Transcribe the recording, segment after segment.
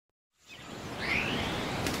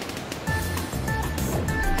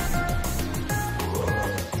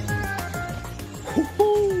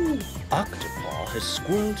has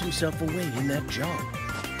squirreled himself away in that jar.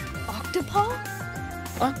 Octopaw?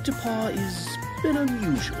 Octopaw is an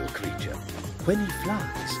unusual creature. When he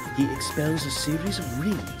flies, he expels a series of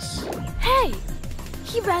rings. Hey!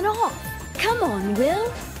 He ran off. Come on,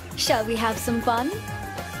 Will. Shall we have some fun?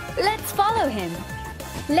 Let's follow him.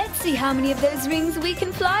 Let's see how many of those rings we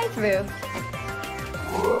can fly through.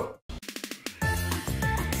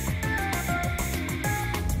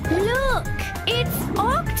 Look! It's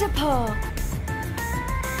Octopaw!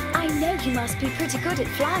 I know you must be pretty good at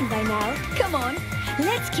flying by now. Come on,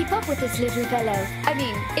 let's keep up with this little fellow. I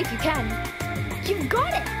mean, if you can. You've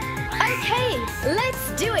got it! Okay,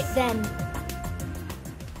 let's do it then.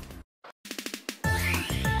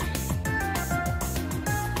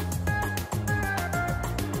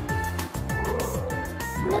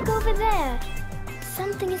 Look over there.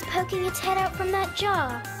 Something is poking its head out from that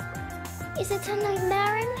jar. Is it a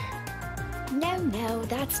nightmare? No,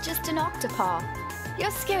 that's just an Octopaw.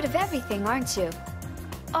 You're scared of everything, aren't you?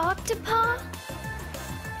 Octopaw?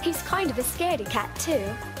 He's kind of a scaredy cat too.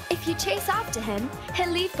 If you chase after him,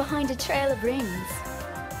 he'll leave behind a trail of rings.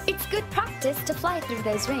 It's good practice to fly through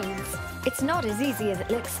those rings. It's not as easy as it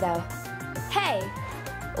looks though. Hey,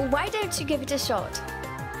 why don't you give it a shot?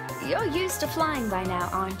 You're used to flying by now,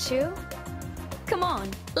 aren't you? Come on,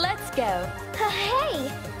 let's go.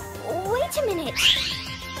 Hey, wait a minute.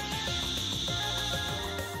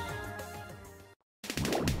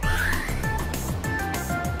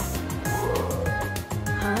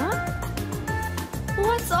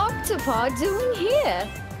 What's Octopaw doing here?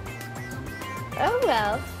 Oh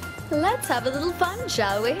well, let's have a little fun,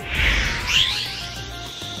 shall we?